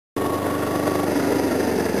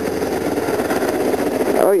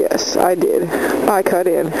Oh yes, I did. I cut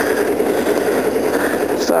in.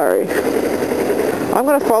 Sorry. I'm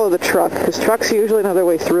going to follow the truck, because trucks usually know their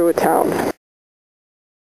way through a town.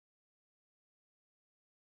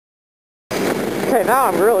 Okay, now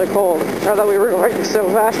I'm really cold. Now that we were going so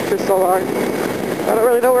fast for so long. I don't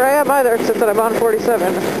really know where I am either, except that I'm on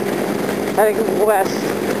 47. Heading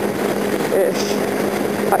west-ish.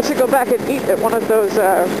 I should go back and eat at one of those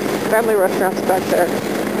family restaurants back there.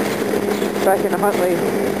 Back in Huntley.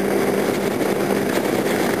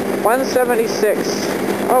 176.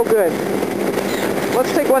 Oh, good.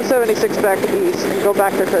 Let's take 176 back east and go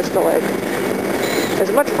back to Crystal Lake.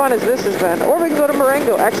 As much fun as this has been. Or we can go to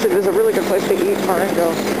Marengo. Actually, there's a really good place to eat in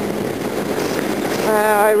Marengo.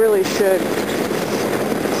 I really should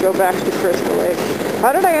go back to Crystal Lake.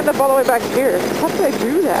 How did I end up all the way back here? How did I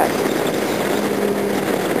do that?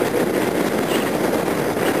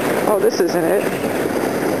 Oh, this isn't it.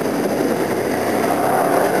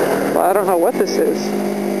 Well, I don't know what this is.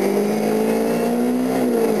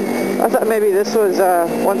 I thought maybe this was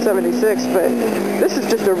 176, but this is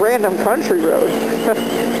just a random country road.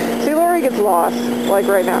 See, Lori gets lost, like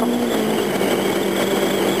right now.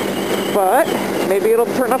 But maybe it'll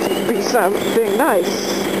turn out to be something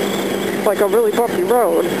nice, like a really bumpy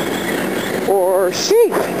road, or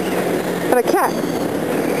sheep, and a cat.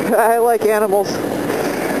 I like animals.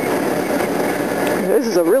 This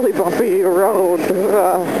is a really bumpy road.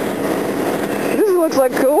 This looks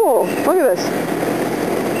like cool. Look at this.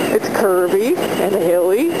 It's curvy and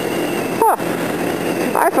hilly. Huh.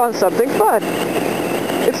 I found something fun.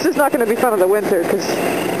 It's just not going to be fun in the winter because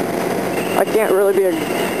I can't really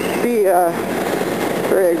be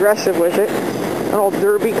very aggressive with it. An old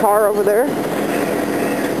derby car over there.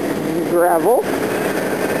 Gravel.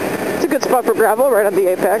 It's a good spot for gravel right on the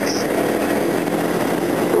apex.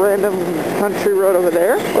 Random country road over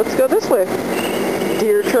there. Let's go this way.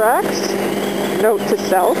 Deer tracks. Note to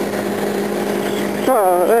self.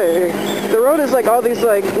 Oh, hey. The road is like all these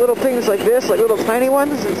like little things like this, like little tiny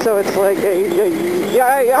ones, and so it's like,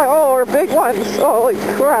 or big ones. Holy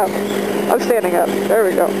crap. I'm standing up. There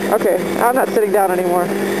we go. Okay, I'm not sitting down anymore.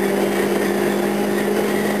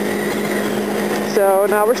 So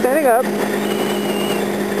now we're standing up,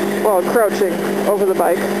 while crouching over the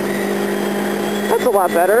bike. That's a lot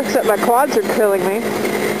better, except my quads are killing me,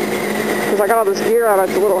 because I got all this gear on,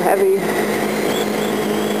 it's a little heavy.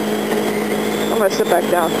 I'm going to sit back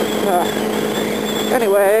down.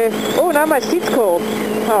 Anyway, oh, now my seat's cold.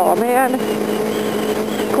 Oh, man.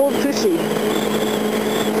 Cold tushy.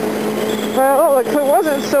 Well, if it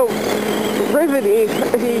wasn't so rivety.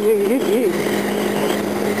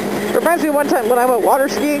 Reminds me of one time when I went water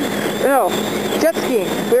skiing. No, jet skiing.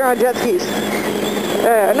 We were on jet skis.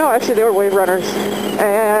 No, actually, they were wave runners.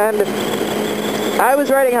 And I was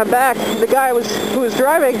riding on back. The guy who was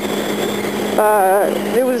driving, we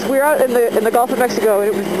were out in the Gulf of Mexico, and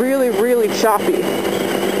it was really, really choppy.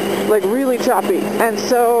 Like, really choppy. And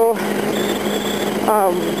so,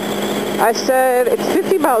 I said, it's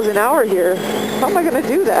 50 miles an hour here. How am I going to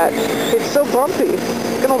do that? It's so bumpy.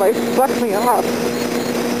 It's going to, like, fuck me off.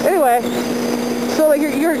 Anyway, so, like,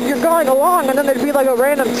 you're going along, and then there'd be, like, a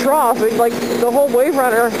random trough, and, like, the whole wave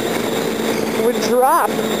runner would drop,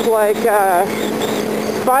 like,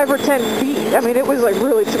 5 or 10 feet. I mean, it was, like,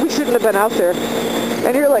 really, we shouldn't have been out there.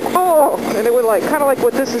 And you're like, oh, and it would, like, kind of like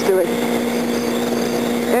what this is doing.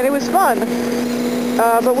 And it was fun.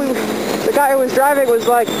 But the guy who was driving was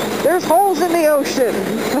like, there's holes in the ocean.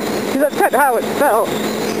 That's kind of how it felt.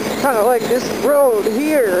 Kind of like this road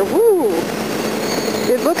here. Woo!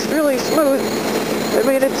 It looks really smooth. I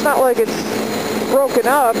mean, it's not like it's broken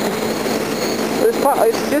up.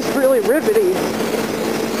 It's just really rivety.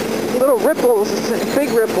 Little ripples and big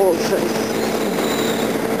ripples. And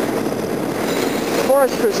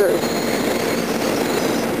forest preserve.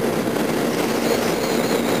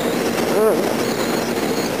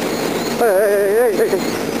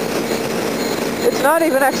 It's not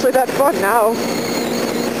even actually that fun now.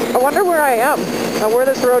 I wonder where I am and where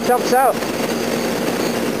this road jumps out.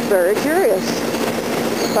 Very curious.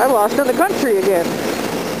 I'm lost in the country again.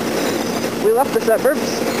 We left the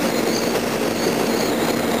suburbs.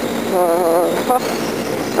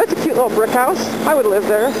 That's a cute little brick house. I would live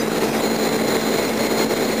there.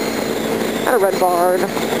 And a red barn.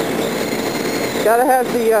 Gotta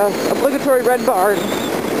have the obligatory red barn.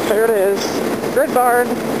 There it is. Red barn.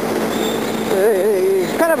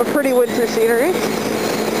 Kind of a pretty winter scenery.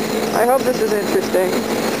 I hope this is interesting.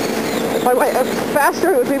 If I went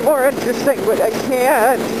faster, it would be more interesting, but I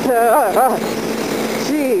can't.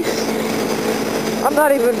 Jeez. I'm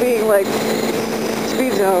not even being, like,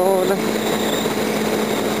 speed zone.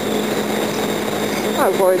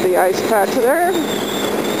 Avoid the ice patch there.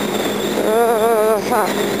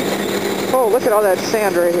 Oh, look at all that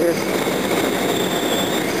sand right here.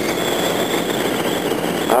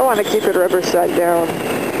 I want to keep it rubber side down.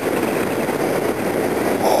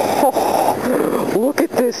 Oh, look at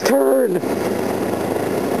this turn.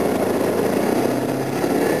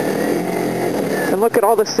 And look at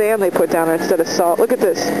all the sand they put down instead of salt. Look at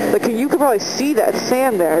this. Like, you can probably see that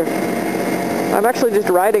sand there. I'm actually just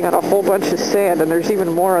riding on a whole bunch of sand, and there's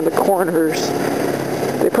even more on the corners.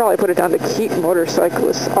 They probably put it down to keep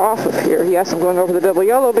motorcyclists off of here. Yes, I'm going over the double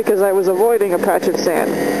yellow because I was avoiding a patch of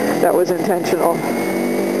sand. That was intentional.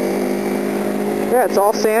 Yeah, it's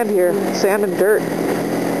all sand here. Sand and dirt.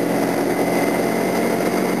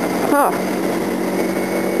 Huh.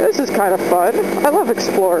 This is kind of fun. I love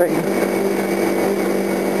exploring.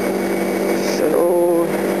 So...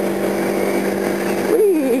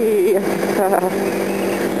 whee!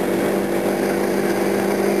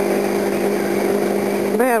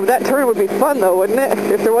 Man, that turn would be fun though, wouldn't it?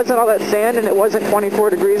 If there wasn't all that sand and it wasn't 24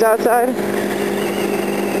 degrees outside.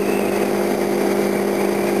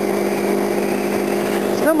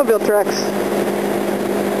 Snowmobile tracks.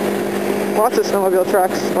 Lots of snowmobile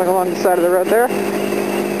tracks going along the side of the road there.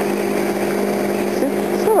 See?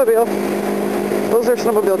 Snowmobile. Those are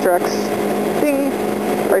snowmobile tracks. Ding!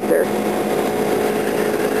 Right there.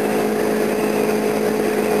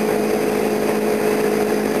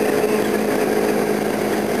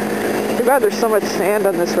 Too bad there's so much sand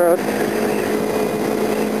on this road.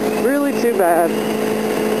 Really too bad.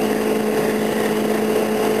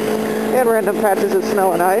 And random patches of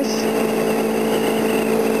snow and ice.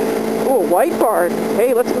 Oh, white barn.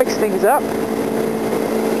 Hey, let's mix things up.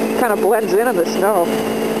 Kind of blends in the snow.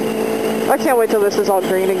 I can't wait till this is all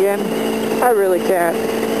green again. I really can't.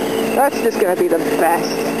 That's just going to be the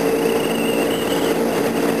best.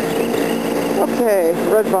 Okay,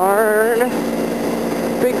 red barn.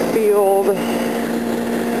 Big field.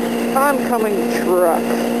 Oncoming truck.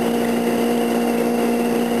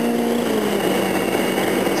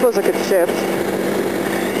 Suppose I could shift.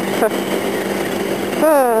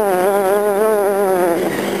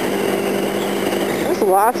 There's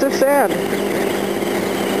lots of sand.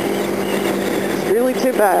 It's really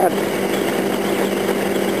too bad.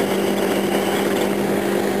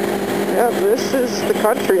 Yep, this is the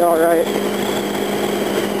country, all right.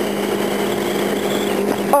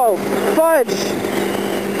 Oh, fudge!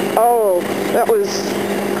 Oh, that was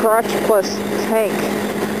crotch plus tank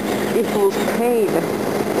equals pain.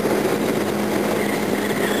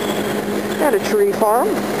 And a tree farm.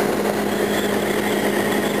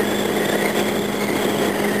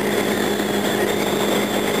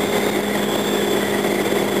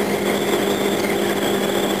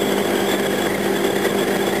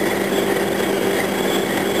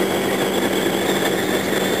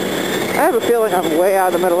 I have a feeling I'm way out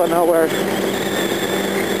in the middle of nowhere.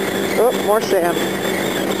 Oh, more sand.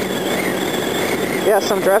 Yes,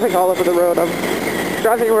 I'm driving all over the road. I'm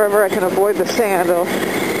driving wherever I can avoid the sand, though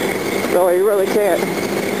I really can't.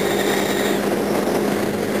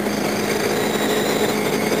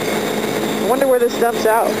 I wonder where this dumps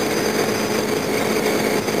out.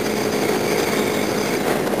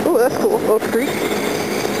 Oh, that's cool. Oak Creek.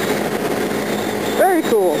 Very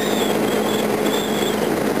cool.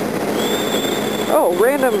 Oh,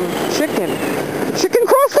 random chicken. Chicken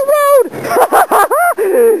crossed the road!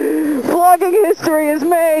 Vlogging history is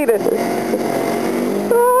made!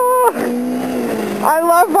 Oh, I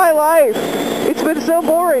love my life! It's been so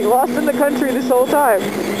boring, lost in the country this whole time.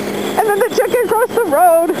 And then the chicken crossed the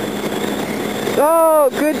road! Oh,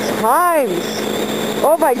 good times!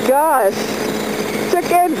 Oh my gosh!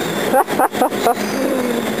 Chicken!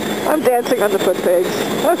 I'm dancing on the foot pegs.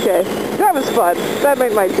 Okay, that was fun. That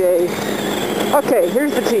made my day. Okay,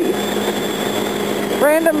 here's the tea.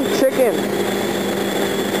 Random chicken.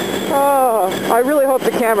 Oh, I really hope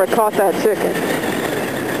the camera caught that chicken.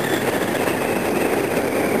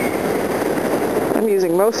 I'm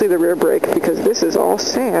using mostly the rear brake because this is all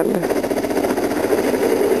sand.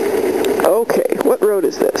 Okay, what road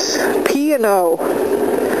is this? P&O.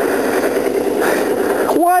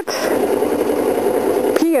 What?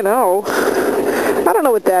 P&O? I don't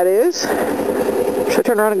know what that is. Should I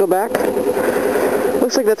turn around and go back?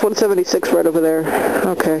 Looks like that's 176 right over there.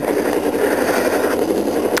 Okay.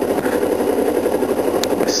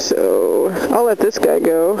 So, I'll let this guy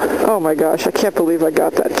go. Oh my gosh, I can't believe I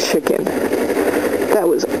got that chicken. That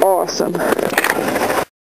was awesome.